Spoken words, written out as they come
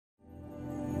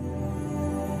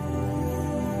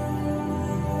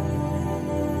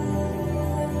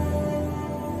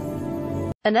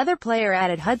Another player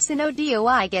added,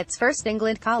 Hudson-Odoi gets first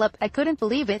England call-up. I couldn't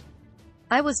believe it.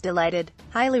 I was delighted.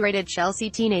 Highly rated Chelsea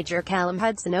teenager Callum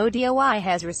Hudson-Odoi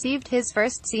has received his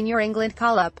first senior England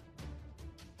call-up.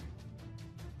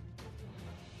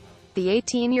 The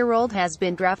 18-year-old has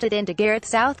been drafted into Gareth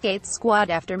Southgate's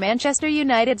squad after Manchester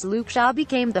United's Luke Shaw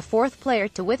became the fourth player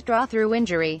to withdraw through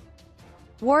injury.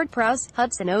 Ward-Prowse,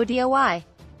 Hudson-Odoi.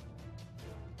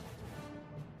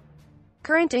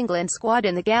 Current England squad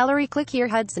in the gallery. Click here.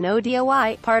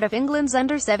 Hudson-Odoi, part of England's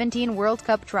Under-17 World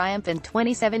Cup triumph in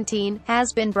 2017,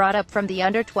 has been brought up from the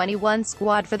Under-21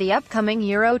 squad for the upcoming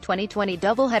Euro 2020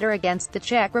 doubleheader against the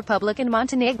Czech Republic and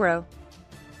Montenegro.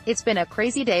 It's been a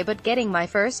crazy day, but getting my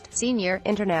first senior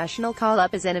international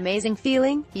call-up is an amazing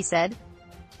feeling, he said.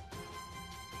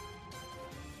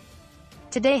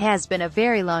 Today has been a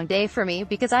very long day for me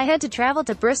because I had to travel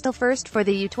to Bristol first for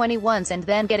the U21s and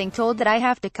then getting told that I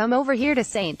have to come over here to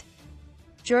St.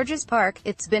 George's Park.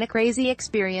 It's been a crazy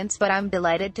experience, but I'm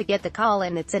delighted to get the call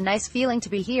and it's a nice feeling to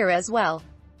be here as well.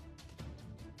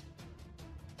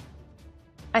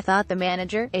 I thought the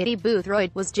manager, Eddie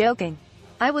Boothroyd, was joking.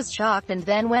 I was shocked, and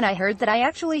then when I heard that I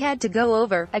actually had to go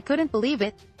over, I couldn't believe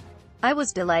it. I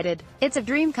was delighted. It's a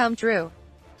dream come true.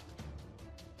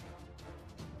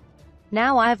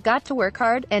 Now I've got to work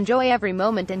hard, enjoy every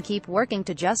moment and keep working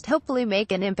to just hopefully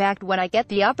make an impact when I get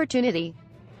the opportunity.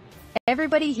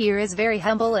 Everybody here is very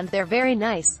humble and they're very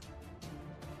nice.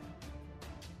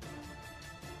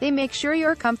 They make sure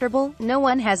you're comfortable, no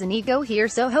one has an ego here,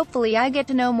 so hopefully I get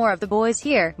to know more of the boys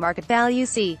here. Market value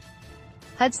C.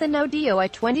 Hudson-Odoi,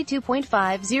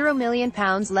 £22.50 million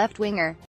left winger.